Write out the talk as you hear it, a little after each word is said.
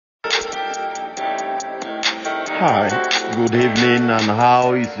Hi, good evening, and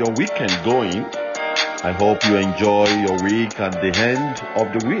how is your weekend going? I hope you enjoy your week at the end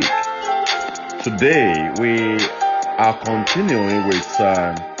of the week. Today, we are continuing with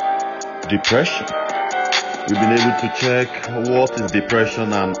depression. We've been able to check what is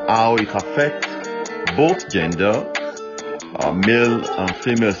depression and how it affects both gender, male and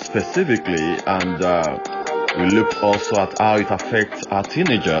female specifically, and we looked also at how it affects our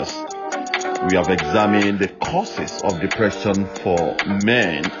teenagers. We have examined the causes of depression for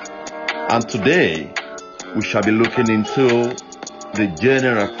men, and today we shall be looking into the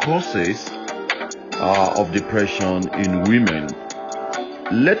general causes of depression in women.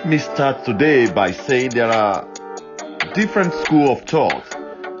 Let me start today by saying there are different schools of thought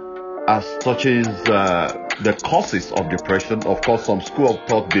as touches the causes of depression. Of course, some school of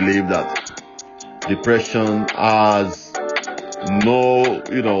thought believe that depression has no,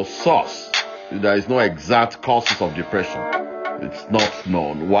 source. There is no exact causes of depression. It's not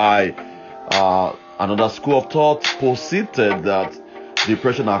known. Why? Another school of thought posited that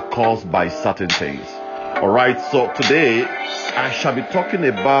depression are caused by certain things. Alright, so today I shall be talking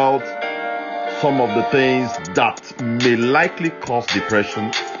about some of the things that may likely cause depression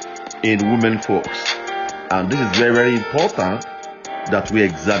in women folks. And this is very, very important that we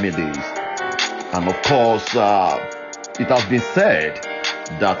examine these. And of course, it has been said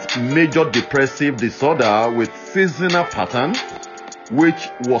that major depressive disorder with seasonal pattern, which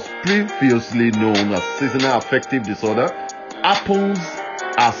was previously known as seasonal affective disorder, happens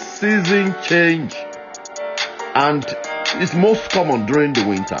as season change and is most common during the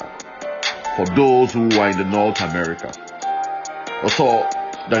winter for those who are in the North America. So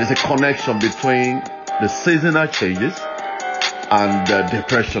there is a connection between the seasonal changes and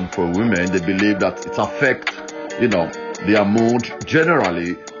depression for women. They believe that it affects, their mood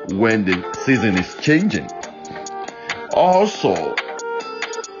generally when the season is changing. Also,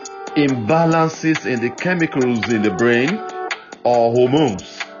 imbalances in the chemicals in the brain or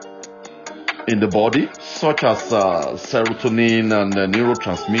hormones in the body, such as serotonin and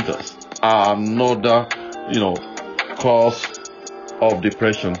neurotransmitters, are another, cause of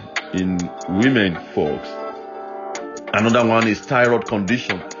depression in women folks. Another one is thyroid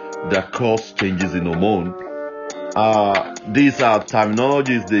condition that cause changes in hormone. These are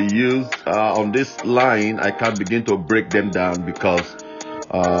terminologies they use on this line. I can't begin to break them down because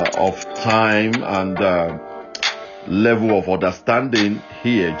of time and level of understanding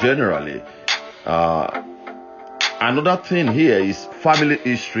here generally. Another thing here is family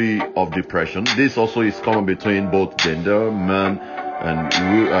history of depression. This also is common between both gender, men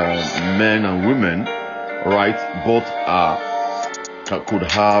and women, right? Both could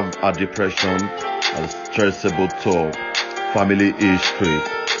have a depression as traceable to family history.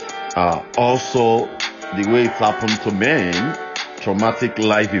 Also, the way it happened to men, traumatic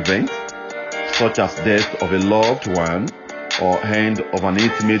life events such as death of a loved one or end of an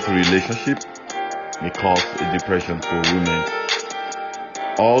intimate relationship may cause a depression for women.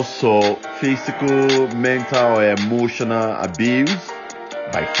 Also, physical, mental, or emotional abuse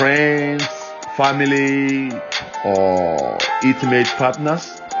by friends, family, or intimate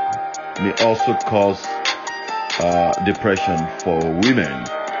partners may also cause depression for women.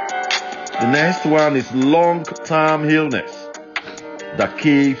 The next one is long-term illness that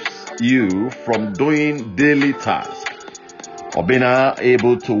keeps you from doing daily tasks or being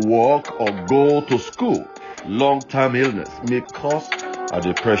able to work or go to school. Long-term illness may cause a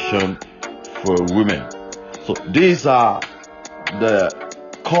depression for women. So these are the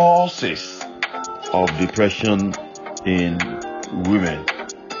causes of depression in women.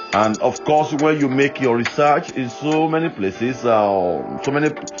 And of course, when you make your research in so many places, read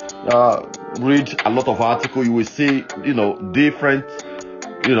a lot of articles, you will see, different,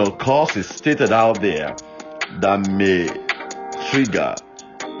 causes stated out there that may trigger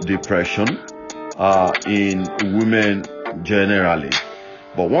depression in women generally.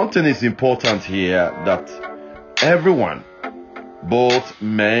 But one thing is important here, that everyone, both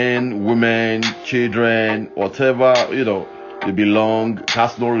men, women, children, whatever, you belong,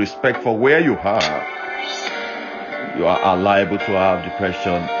 has no respect for where you are. You are liable to have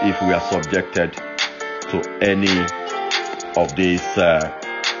depression if we are subjected to any of these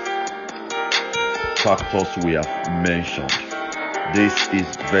factors we have mentioned. This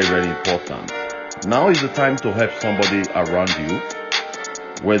is very, very important. Now is the time to help somebody around you,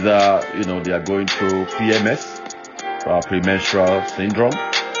 whether they are going through PMS, premenstrual syndrome,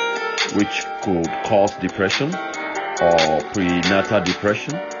 which could cause depression, or prenatal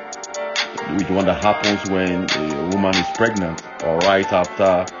depression, which one that happens when a woman is pregnant or right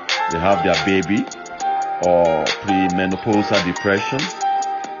after they have their baby, or premenopausal depression,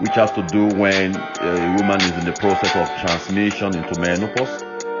 which has to do when a woman is in the process of transmission into menopause.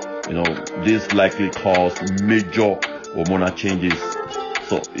 This likely cause major hormonal changes.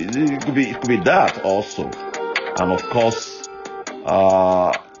 So it could be that also. And of course,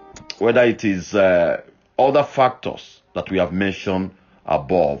 whether it is other factors that we have mentioned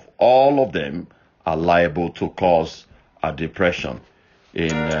above, all of them are liable to cause a depression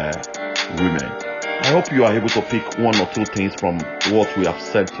in women. I hope you are able to pick one or two things from what we have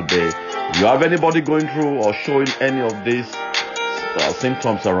said today. If you have anybody going through or showing any of these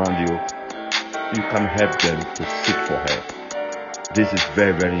symptoms around you, you can help them to seek for help. This is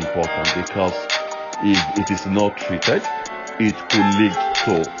very, very important, because if it is not treated, it could lead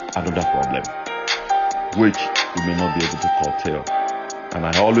to another problem, which we may not be able to curtail. And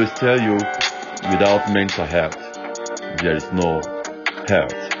I always tell you, without mental health, there is no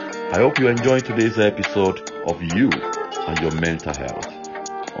health. I hope you enjoyed today's episode of you and your mental health.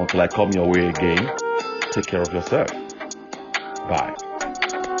 Until I come your way again, take care of yourself. Bye.